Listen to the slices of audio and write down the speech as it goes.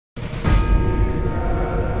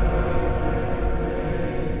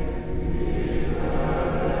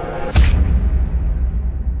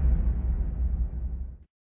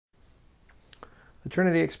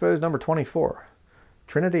Trinity Exposed number 24.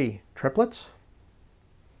 Trinity triplets?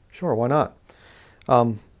 Sure, why not?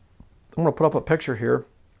 I'm going to put up a picture here,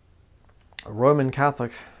 a Roman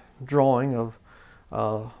Catholic drawing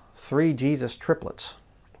of 3 Jesus triplets.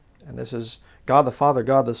 And this is God the Father,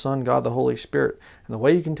 God the Son, God the Holy Spirit. And the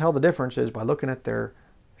way you can tell the difference is by looking at their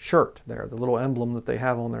shirt there, the little emblem that they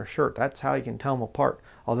have on their shirt. That's how you can tell them apart.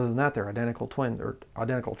 Other than that, they're identical twins, or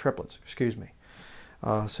identical triplets, excuse me.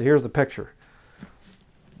 So here's the picture.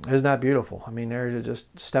 Isn't that beautiful? I mean, they're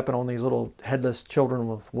just stepping on these little headless children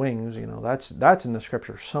with wings. You know, that's in the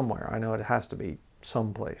scripture somewhere. I know it has to be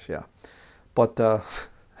someplace, yeah. But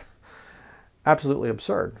absolutely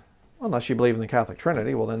absurd. Unless you believe in the Catholic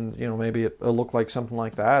Trinity, well then, you know, maybe it'll look like something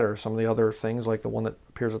like that, or some of the other things like the one that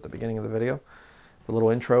appears at the beginning of the video, the little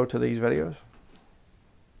intro to these videos.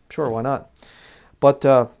 Sure, why not? But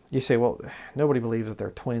you say, well, nobody believes that they're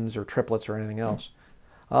twins or triplets or anything else.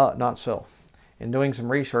 Not so. In doing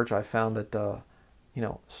some research, I found that, you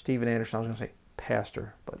know, Steven Anderson, I was going to say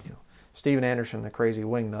pastor, but, you know, Steven Anderson, the crazy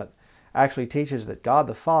wingnut, actually teaches that God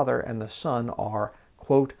the Father and the Son are,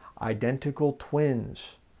 quote, identical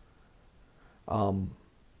twins. Now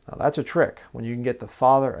that's a trick, when you can get a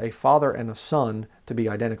father and a son to be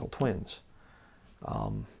identical twins.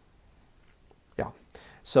 Yeah.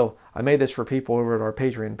 So I made this for people over at our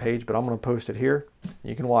Patreon page, but I'm going to post it here.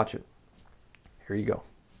 You can watch it. Here you go.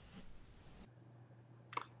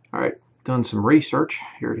 All right, done some research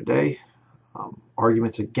here today.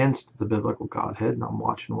 Arguments against the biblical Godhead, and I'm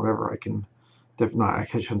watching whatever I can. I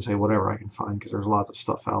shouldn't say whatever I can find, because there's lots of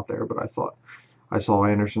stuff out there. But I saw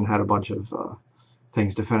Anderson had a bunch of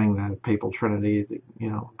things defending the papal Trinity. You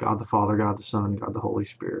know, God the Father, God the Son, God the Holy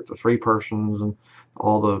Spirit, the 3 persons, and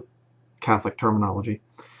all the Catholic terminology.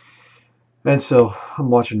 And so I'm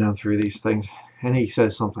watching down through these things, and he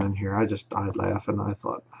says something in here. I just died laughing. I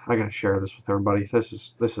thought, I got to share this with everybody. This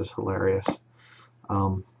is hilarious.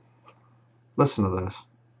 Listen to this.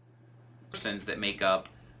 Persons that make up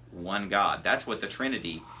one God. That's what the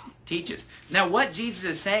Trinity teaches. Now, what Jesus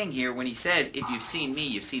is saying here when he says, if you've seen me,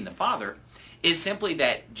 you've seen the Father, is simply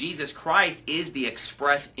that Jesus Christ is the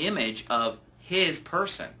express image of his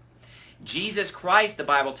person. Jesus Christ, the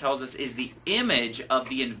Bible tells us, is the image of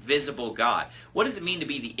the invisible God. What does it mean to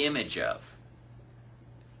be the image of?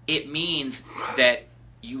 It means that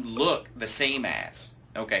you look the same as.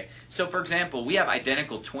 Okay, so for example, we have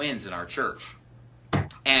identical twins in our church.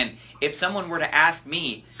 And if someone were to ask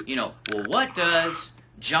me, you know, well, what does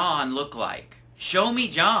John look like? Show me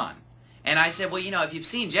John. And I said, well, you know, if you've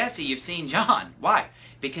seen Jesse, you've seen John. Why?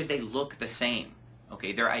 Because they look the same.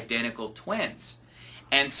 Okay, they're identical twins.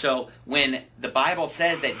 And so when the Bible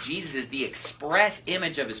says that Jesus is the express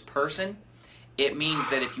image of his person, it means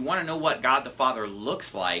that if you want to know what God the Father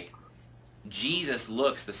looks like, Jesus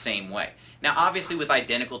looks the same way. Now, obviously, with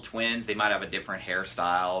identical twins, they might have a different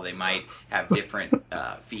hairstyle. They might have different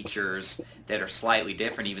features that are slightly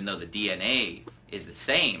different, even though the DNA is the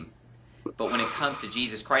same. But when it comes to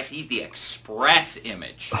Jesus Christ, he's the express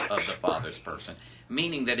image of the Father's person,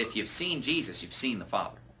 meaning that if you've seen Jesus, you've seen the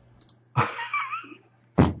Father.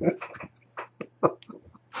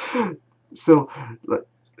 So,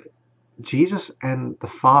 Jesus and the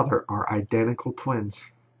Father are identical twins.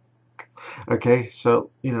 Okay,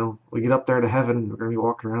 so, you know, we get up there to heaven, we're going to be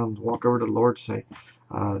walking around, walk over to the Lord, say,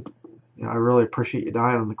 you know, I really appreciate you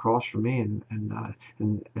dying on the cross for me, and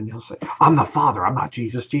he'll say, I'm the Father, I'm not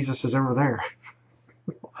Jesus, Jesus is over there.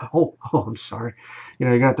 oh, I'm sorry. You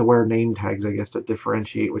know, you got to wear name tags, I guess, to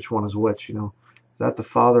differentiate which one is which, you know. Is that the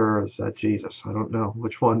Father or is that Jesus? I don't know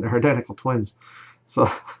which one. They're identical twins. So,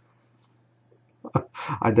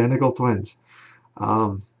 identical twins.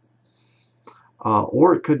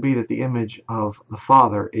 Or it could be that the image of the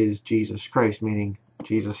Father is Jesus Christ, meaning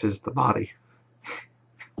Jesus is the body.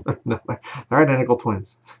 No, they're identical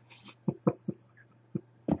twins.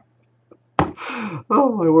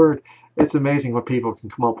 Oh my word. It's amazing what people can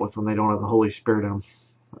come up with when they don't have the Holy Spirit in them.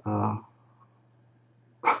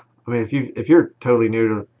 I mean, if you're totally new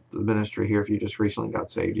to the ministry here, if you just recently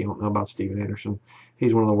got saved, you don't know about Steven Anderson.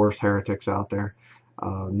 He's one of the worst heretics out there.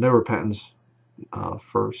 No repentance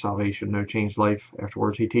for salvation, no changed life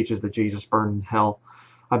afterwards. He teaches that Jesus burned in hell.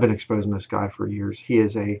 I've been exposing this guy for years.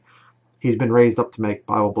 He's been raised up to make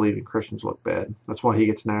Bible-believing Christians look bad. That's why he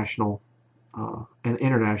gets national and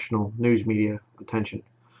international news media attention.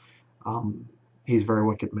 He's a very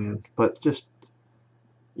wicked man. But just,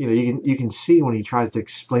 you know, you can see when he tries to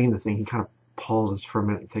explain the thing, he kind of pauses for a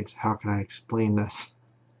minute and thinks, how can I explain this?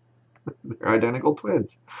 They're identical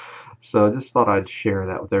twins. So I just thought I'd share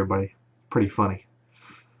that with everybody. Pretty funny.